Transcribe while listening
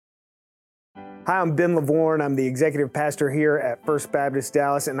Hi, I'm Ben Lavorne. I'm the executive pastor here at First Baptist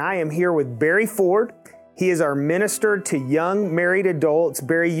Dallas, and I am here with Barry Ford. He is our minister to young married adults.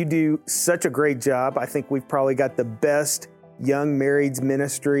 Barry, you do such a great job. I think we've probably got the best young marrieds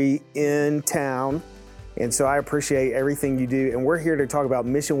ministry in town. And so I appreciate everything you do. And we're here to talk about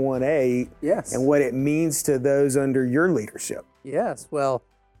Mission 1-8 and what it means to those under your leadership. Yes. Well,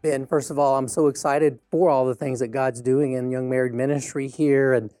 Ben, first of all, I'm so excited for all the things that God's doing in young married ministry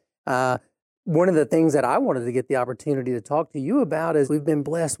here. And one of the things that I wanted to get the opportunity to talk to you about is we've been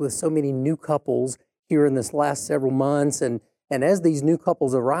blessed with so many new couples here in this last several months. And as these new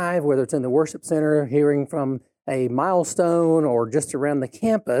couples arrive, whether it's in the worship center, hearing from a milestone, or just around the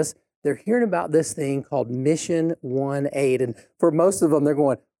campus, they're hearing about this thing called Mission 1-8. And for most of them, they're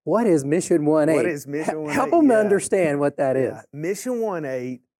going, what is Mission 1-8? What is Mission 1-8? Help them to understand what that is. Mission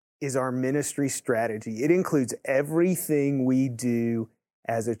 1-8 is our ministry strategy. It includes everything we do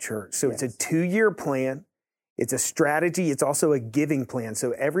as a church. So it's a 2-year plan. It's a strategy. It's also a giving plan.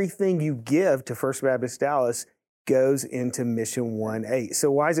 So everything you give to First Baptist Dallas goes into Mission 1-8.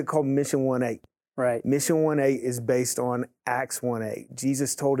 So why is it called Mission 1-8? Right. Mission 1-8 is based on Acts 1-8.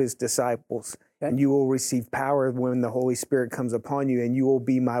 Jesus told his disciples, and you will receive power when the Holy Spirit comes upon you, and you will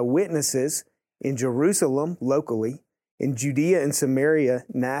be my witnesses in Jerusalem, locally, in Judea and Samaria,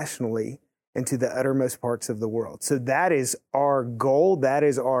 nationally, and to the uttermost parts of the world. So that is our goal. That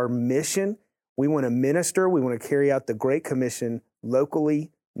is our mission. We want to minister. We want to carry out the Great Commission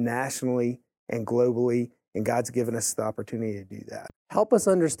locally, nationally, and globally. And God's given us the opportunity to do that. Help us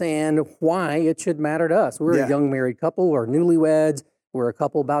understand why it should matter to us. We're a young married couple. We're newlyweds. We're a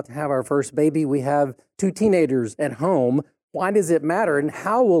couple about to have our first baby. We have 2 teenagers at home. Why does it matter? And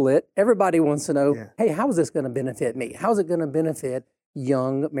how will it? Everybody wants to know, hey, how is this going to benefit me? How is it going to benefit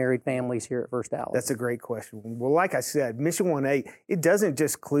young married families here at First Dallas? That's a great question. Well, like I said, Mission 1-8, it doesn't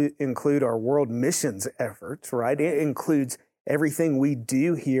just include our world missions efforts, right? It includes everything we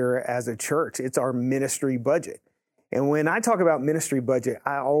do here as a church. It's our ministry budget. And when I talk about ministry budget,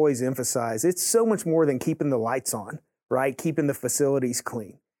 I always emphasize it's so much more than keeping the lights on, right? Keeping the facilities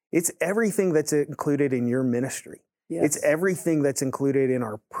clean. It's everything that's included in your ministry. Yes. It's everything that's included in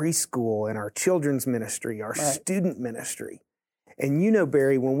our preschool and our children's ministry, our student ministry. And you know,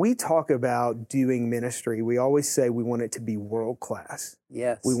 Barry, when we talk about doing ministry, we always say we want it to be world class.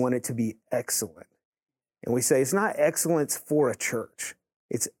 Yes. We want it to be excellent. And we say it's not excellence for a church.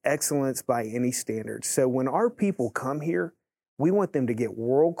 It's excellence by any standards. So when our people come here, we want them to get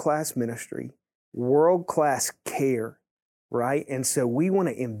world-class ministry, world-class care, right? And so we want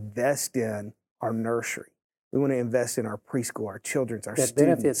to invest in our nursery. We want to invest in our preschool, our children's, our students. That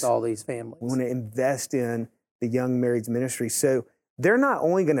benefits all these families. We want to invest in the young marrieds ministry. So they're not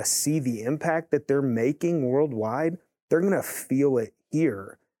only going to see the impact that they're making worldwide, they're going to feel it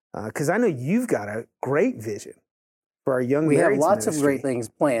here. Because I know you've got a great vision for our young marrieds ministry. We have lots of great things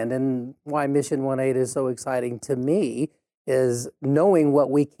planned, and why Mission 1-8 is so exciting to me is knowing what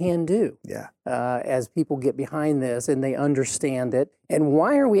we can do as people get behind this and they understand it. And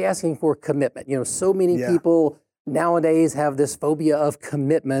why are we asking for commitment? You know, so many people nowadays have this phobia of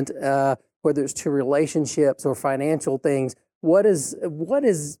commitment, whether it's to relationships or financial things. What is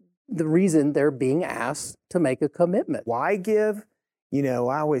the reason they're being asked to make a commitment? Why give? You know,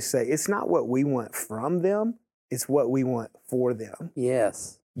 I always say it's not what we want from them, it's what we want for them.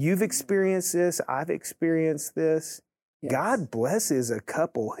 Yes. You've experienced this, I've experienced this. Yes. God blesses a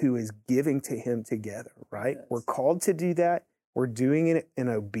couple who is giving to him together, right? Yes. We're called to do that. We're doing it in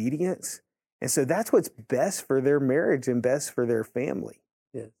obedience. And so that's what's best for their marriage and best for their family,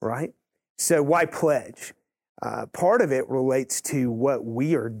 right? So why pledge? Part of it relates to what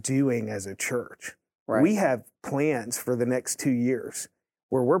we are doing as a church. Right. We have plans for the next 2 years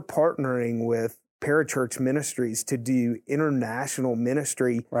where we're partnering with parachurch ministries to do international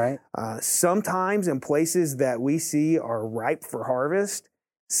ministry. Right. Sometimes in places that we see are ripe for harvest,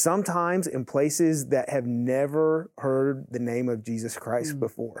 sometimes in places that have never heard the name of Jesus Christ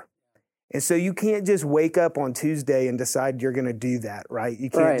before. And so you can't just wake up on Tuesday and decide you're going to do that, right? You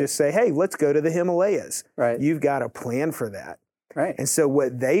can't just say, hey, let's go to the Himalayas. Right. You've got a plan for that. Right. And so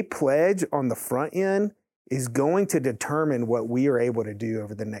what they pledge on the front end is going to determine what we are able to do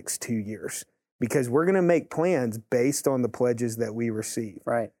over the next 2 years, because we're going to make plans based on the pledges that we receive.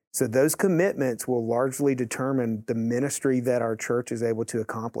 Right. So those commitments will largely determine the ministry that our church is able to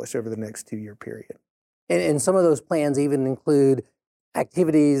accomplish over the next 2-year period. And some of those plans even include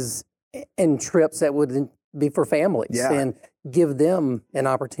activities and trips that would be for families and give them an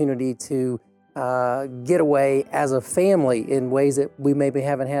opportunity to getaway as a family in ways that we maybe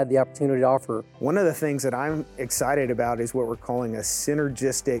haven't had the opportunity to offer. One of the things that I'm excited about is what we're calling a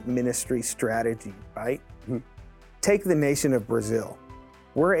synergistic ministry strategy, right? Mm-hmm. Take the nation of Brazil.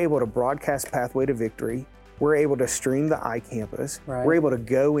 We're able to broadcast Pathway to Victory. We're able to stream the iCampus. Right. We're able to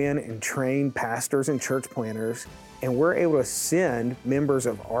go in and train pastors and church planners, and we're able to send members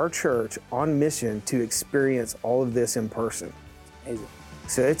of our church on mission to experience all of this in person. Amazing.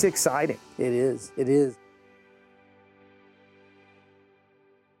 So it's exciting. It is. It is.